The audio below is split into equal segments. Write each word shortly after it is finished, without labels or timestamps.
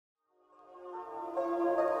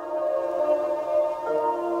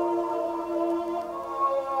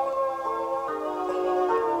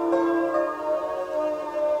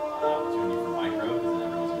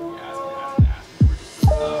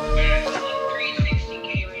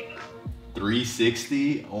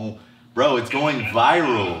360. Oh, bro, it's going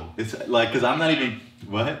viral. It's like, because I'm not even,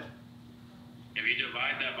 what? If you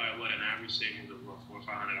divide that by what, an average savings of what, $400 or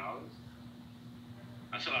 $500,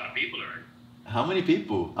 that's a lot of people already. How many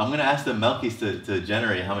people? I'm gonna ask the Melkis to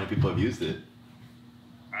generate how many people have used it.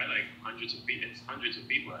 I like hundreds of people. It's hundreds of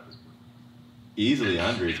people at this point. Easily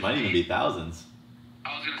hundreds, might even be thousands.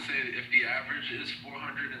 I was gonna say if the average is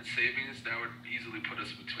 400 in savings, that would easily put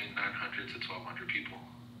us between 900 to 1,200 people.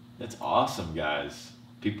 That's awesome, guys.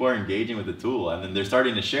 People are engaging with the tool, and then they're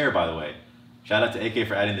starting to share. By the way, shout out to AK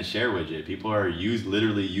for adding the share widget. People are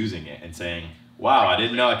literally using it and saying, "Wow, I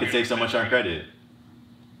didn't know I could save so much on credit."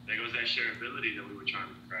 There goes that shareability that we were trying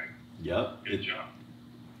to crack. Yep. Good job.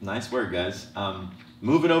 Nice work, guys.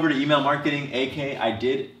 Moving over to email marketing, AK,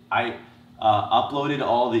 I uploaded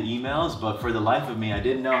all the emails, but for the life of me, I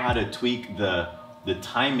didn't know how to tweak the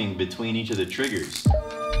timing between each of the triggers.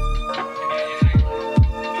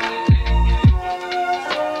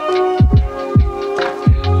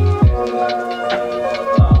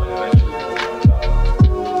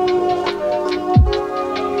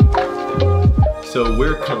 So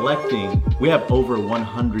we're collecting, we have over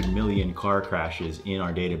 100 million car crashes in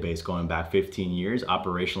our database going back 15 years,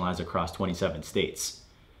 operationalized across 27 states.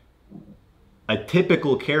 A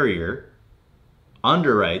typical carrier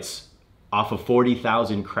underwrites off of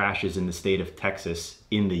 40,000 crashes in the state of Texas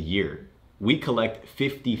in the year. We collect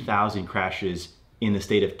 50,000 crashes in the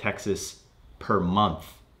state of Texas per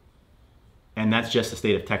month. And that's just the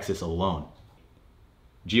state of Texas alone.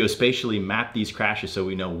 Geospatially map these crashes so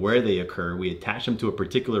we know where they occur. We attach them to a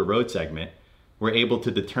particular road segment. We're able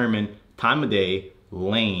to determine time of day,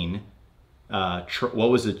 lane,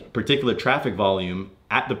 what was the particular traffic volume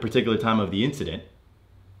at the particular time of the incident,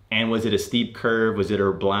 and was it a steep curve, was it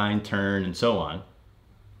a blind turn, and so on.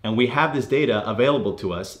 And we have this data available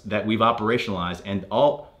to us that we've operationalized and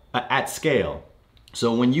all at scale.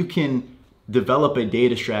 So when you can develop a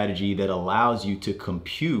data strategy that allows you to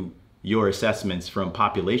compute your assessments from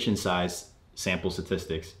population size sample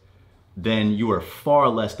statistics, then you are far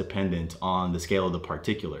less dependent on the scale of the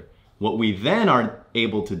particular. What we then are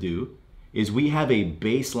able to do is we have a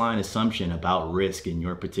baseline assumption about risk in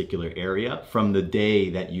your particular area from the day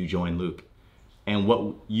that you join Loop. And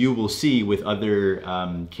what you will see with other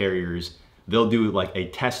carriers, they'll do like a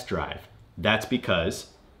test drive. That's because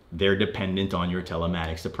they're dependent on your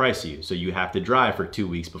telematics to price you. So you have to drive for 2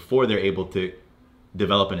 weeks before they're able to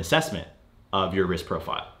develop an assessment of your risk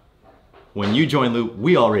profile. When you join Loop,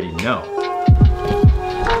 we already know.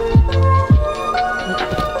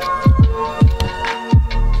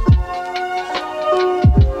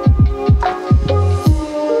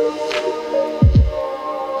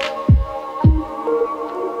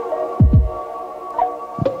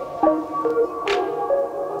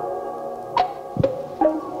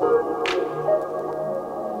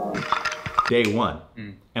 Day one.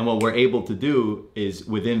 And what we're able to do is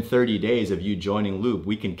within 30 days of you joining Loop,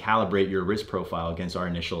 we can calibrate your risk profile against our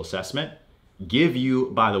initial assessment, give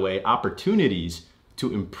you, by the way, opportunities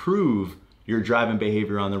to improve your driving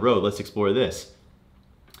behavior on the road. Let's explore this.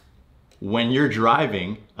 When you're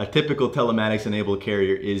driving, a typical telematics enabled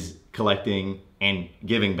carrier is collecting and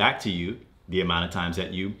giving back to you the amount of times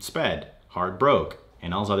that you sped, hard broke,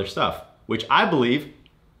 and all this other stuff, which I believe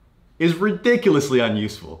is ridiculously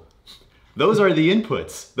unuseful. Those are the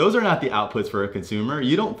inputs. Those are not the outputs for a consumer.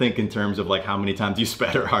 You don't think in terms of like how many times you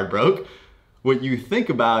sped or hard broke. What you think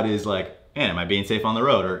about is like, man, am I being safe on the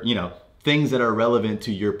road? Or, you know, things that are relevant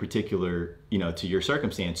to your particular, you know, to your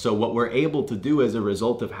circumstance. So what we're able to do as a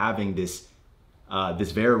result of having this,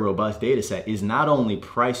 this very robust data set is not only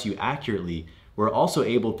price you accurately, we're also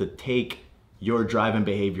able to take your driving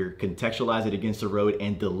behavior, contextualize it against the road,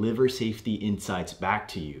 and deliver safety insights back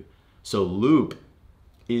to you. So Loop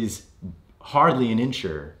is hardly an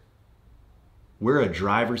insurer. We're a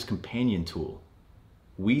driver's companion tool.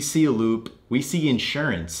 We see Loop, we see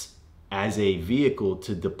insurance as a vehicle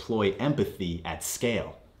to deploy empathy at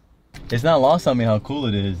scale. It's not lost on me how cool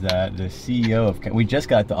it is that the CEO of, we just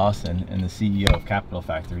got to Austin, and the CEO of Capital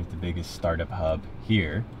Factory, the biggest startup hub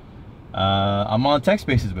here, I'm on Tech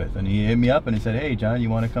Spaces with, and he hit me up and he said, hey John, you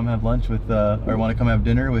want to come have lunch with, or want to come have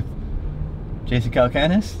dinner with Jason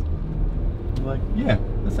Calacanis? I'm like, yeah,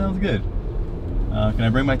 that sounds good. Can I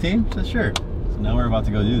bring my team? He said, sure. So now we're about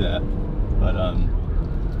to go do that. But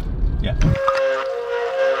yeah.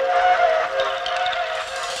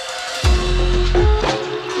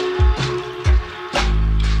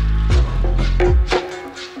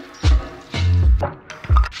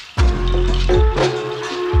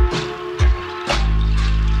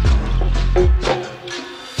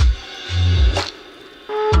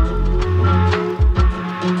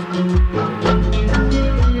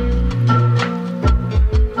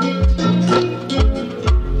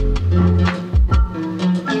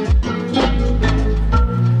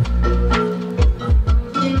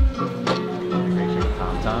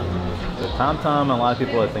 TomTom. So TomTom, a lot of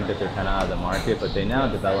people think that they're kind of out of the market, but they now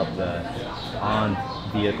develop the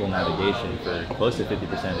on-vehicle navigation for close to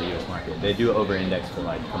 50% of the U.S. market. They do over-index for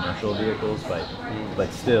like commercial vehicles,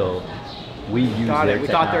 but still, we use their technology. We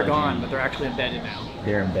thought they're gone, but they're actually embedded now.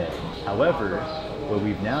 They're embedded. However, what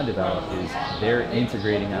we've now developed is they're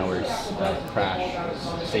integrating our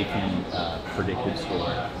crash safety predictive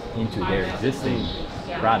score into their existing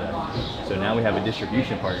product. So now we have a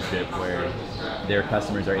distribution partnership where their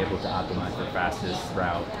customers are able to optimize the fastest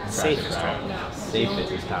route, safest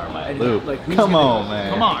is powered by Loop. Like, come on,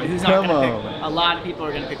 man. Come on, who's not going to pick? A lot of people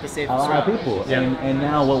are going to pick the safest route. A lot of people. Yeah. And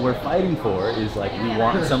now what we're fighting for is like we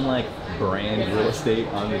want some like brand real estate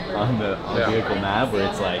on the vehicle nav where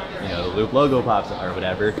it's like, you know, the Loop logo pops or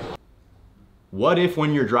whatever. What if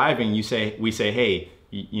when you're driving we say, hey,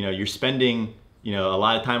 you know, you're spending, you know, a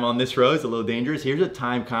lot of time on this road, it's a little dangerous. Here's a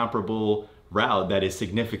time comparable route that is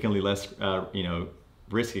significantly less, you know,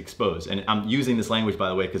 risk exposed. And I'm using this language, by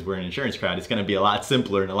the way, because we're an insurance crowd. It's going to be a lot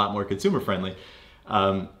simpler and a lot more consumer friendly.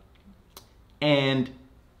 And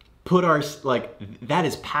put our, like, that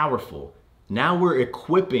is powerful. Now we're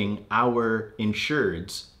equipping our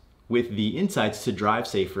insureds with the insights to drive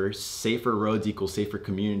safer. Safer roads equals safer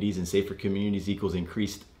communities, and safer communities equals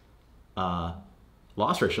increased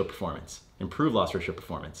loss ratio performance, improved loss ratio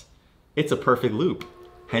performance. It's a perfect loop,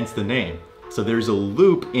 hence the name. So there's a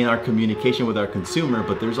loop in our communication with our consumer,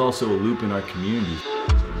 but there's also a loop in our community.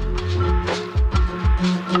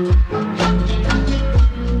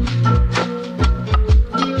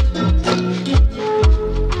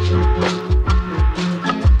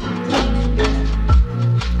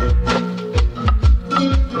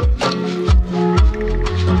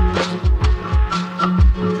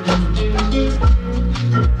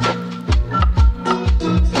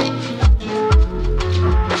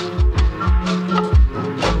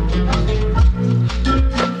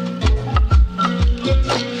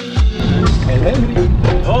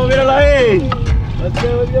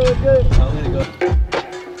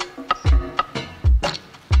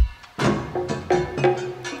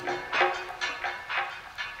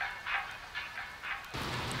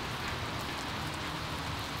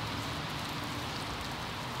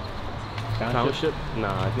 Township?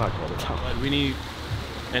 Nah, it's not called a township. But we need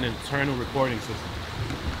an internal reporting system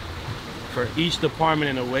for each department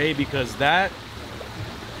in a way, because that's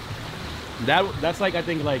like, I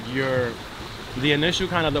think like the initial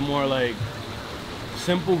kind of the more like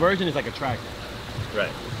simple version is like a tracker.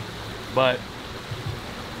 Right. But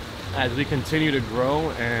as we continue to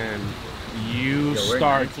grow and you we're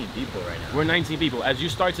start, 19 people right now. We're 19 people. As you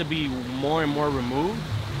start to be more and more removed,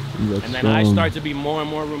 and then I start to be more and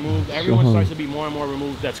more removed, everyone starts to be more and more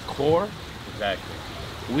removed, that's core. Exactly.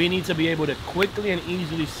 We need to be able to quickly and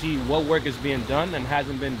easily see what work is being done and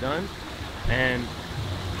hasn't been done, and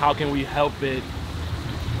how can we help it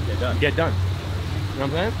get done. You know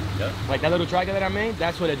what I'm saying? Yep. Like that little tracker that I made,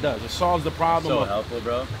 that's what it does. It solves the problem. So helpful,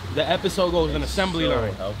 bro. The episode goes in assembly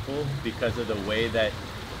line. So helpful because of the way that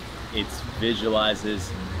it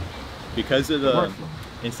visualizes, because of the,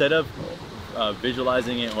 instead of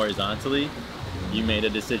visualizing it horizontally, you made a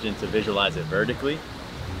decision to visualize it vertically,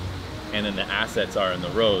 and then the assets are in the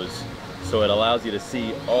rows, so it allows you to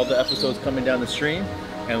see all the episodes coming down the stream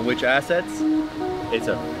and which assets. It's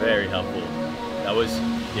a very helpful. That was,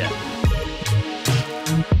 yeah.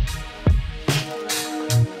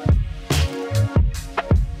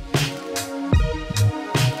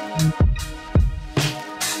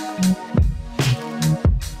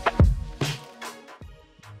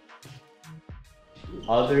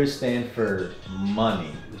 Others stand for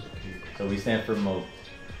money. So we stand for mobility.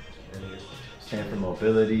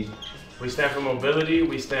 We stand for mobility.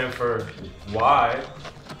 We stand for why.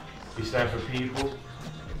 We stand for people.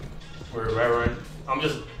 We're irreverent. I'm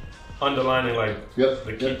just underlining like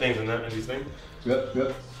the key things in these things.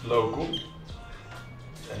 Local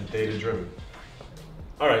and data driven.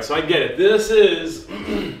 All right, so I get it. This is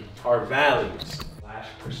our values. Flash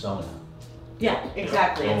persona. Yeah,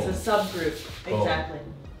 exactly. Boom. It's a subgroup. Boom. Exactly.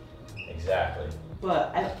 Exactly.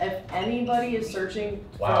 But if anybody is searching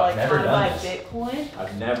for Wow, like I've never how to done buy this. Bitcoin,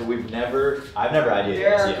 I've never ideated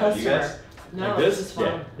they're this our yet. Have you guys? customer. No, Like this is fun.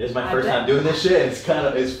 Yeah, this is my I first bet. time doing this shit.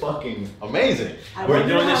 It's fucking amazing. We're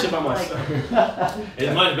doing this shit by like, myself.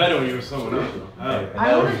 It's much better when you're with someone else.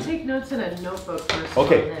 I want to take notes in a notebook first. on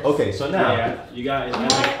this. Okay, so now. Yeah, you guys.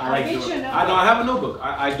 I like get doing you a it. notebook. I know I have a notebook.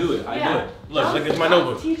 I do it. I do it. Look, it's my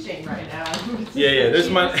notebook. I'm teaching right now. Yeah, this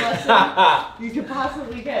is my. You could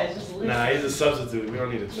possibly get. It's just listen. Nah, he's a substitute. We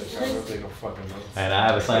don't need to take. I'm not taking fucking notes. And I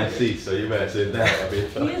have a science seat, so you better sit down.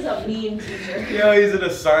 He is a mean teacher. Yo, he's in a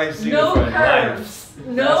science teacher. No for curves. life.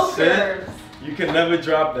 No That's it. curves. You can never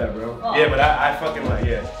drop that, bro. Oh. Yeah, but I fucking like,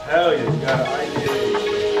 yeah. Hell yeah, you got an idea.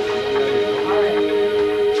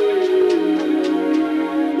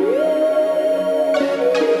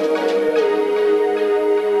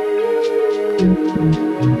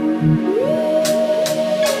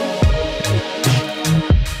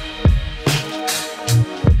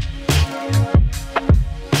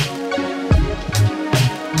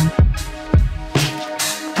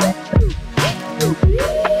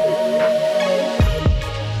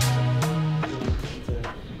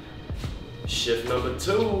 Shift number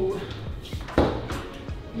 2.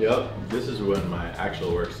 Yep, this is when my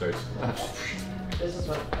actual work starts. This is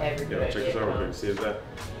what everybody. Yeah, check this out real quick. See if that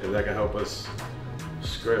can help us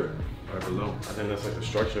script right below. I think that's like the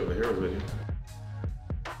structure of the hero video.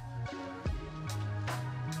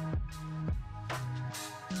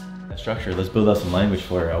 Structure. Let's build out some language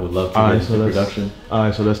for it. I would love to get into production.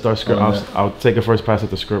 Alright, so let's start script. I'll take a first pass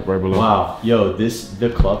at the script right below. Wow, yo,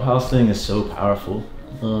 the Clubhouse thing is so powerful.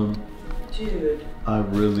 Dude. I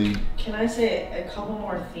really. Can I say a couple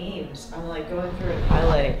more themes? I'm like going through and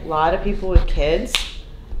highlighting. A lot of people with kids,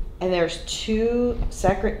 and there's 2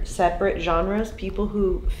 separate genres. People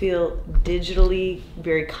who feel digitally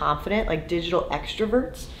very confident, like digital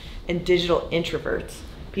extroverts, and digital introverts.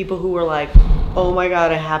 People who are like, oh my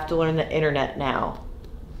God, I have to learn the internet now.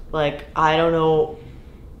 Like, I don't know,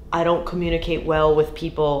 I don't communicate well with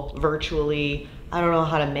people virtually. I don't know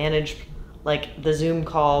how to manage like the Zoom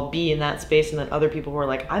call, be in that space. And then other people who are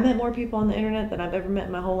like, I met more people on the internet than I've ever met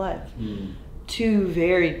in my whole life. 2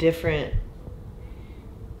 very different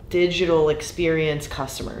digital experience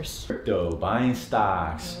customers. Crypto, buying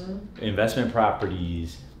stocks, investment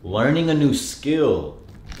properties, learning a new skill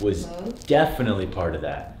was definitely part of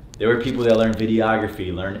that. There were people that learned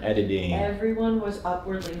videography, learned editing. Everyone was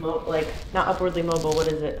upwardly mobile, not upwardly mobile, what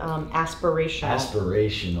is it? Aspirational.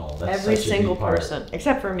 Aspirational. That's every such a single big part. person,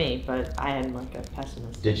 except for me, but I am like a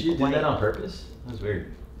pessimist. Did you do that on purpose? That was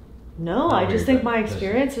weird. No, I just think my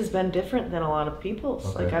experience has been different than a lot of people's.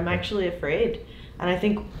 Okay, like I'm actually afraid. And I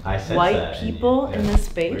think sense white that people in in this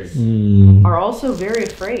space Weird. are also very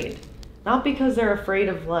afraid. Not because they're afraid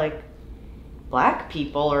of like Black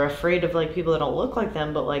people or afraid of like people that don't look like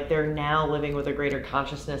them, but like they're now living with a greater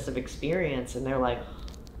consciousness of experience and they're like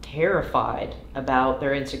terrified about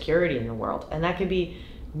their insecurity in the world. And that can be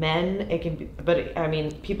men, it can be, but I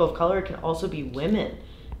mean, people of color, it can also be women,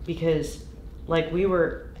 because like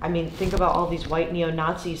think about all these white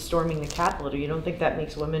neo-Nazis storming the Capitol. You don't think that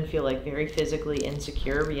makes women feel like very physically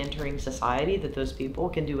insecure re-entering society, that those people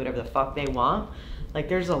can do whatever the fuck they want? Like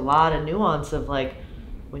there's a lot of nuance of like,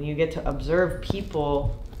 when you get to observe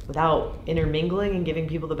people without intermingling and giving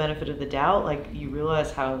people the benefit of the doubt, like you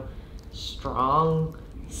realize how strong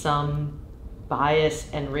some bias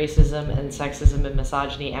and racism and sexism and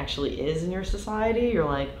misogyny actually is in your society. You're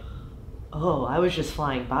like, oh, I was just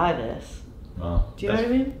flying by this. Well, do you know what I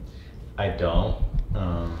mean? I don't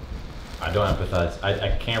empathize.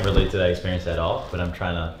 I can't relate to that experience at all, but I'm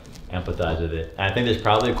trying to empathize with it. And I think there's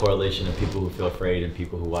probably a correlation of people who feel afraid and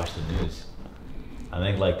people who watch the news. I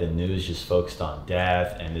think like the news just focused on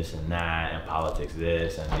death and this and that and politics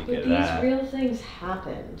this and but these that. real things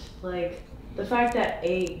happened. Like the fact that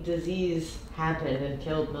a disease happened and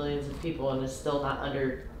killed millions of people and is still not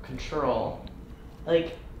under control,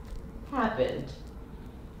 like happened.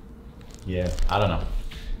 Yeah, I don't know.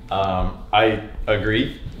 I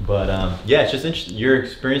agree, but yeah, it's just interesting. Your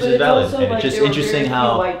experience is valid, and it's just interesting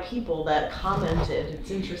how white people that commented.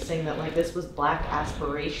 It's interesting that like this was Black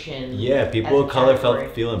aspiration. Yeah, people of color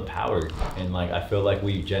feel empowered, and like I feel like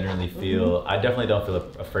we generally feel. I definitely don't feel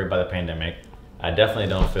afraid by the pandemic. I definitely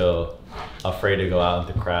don't feel afraid to go out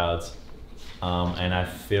into crowds, and I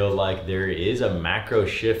feel like there is a macro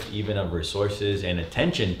shift even of resources and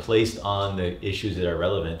attention placed on the issues that are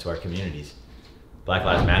relevant to our communities. Black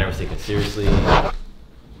Lives Matter was taken seriously.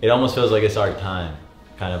 It almost feels like it's our time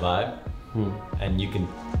kind of vibe. And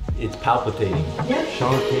it's palpitating. Yeah.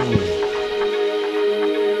 Sean King.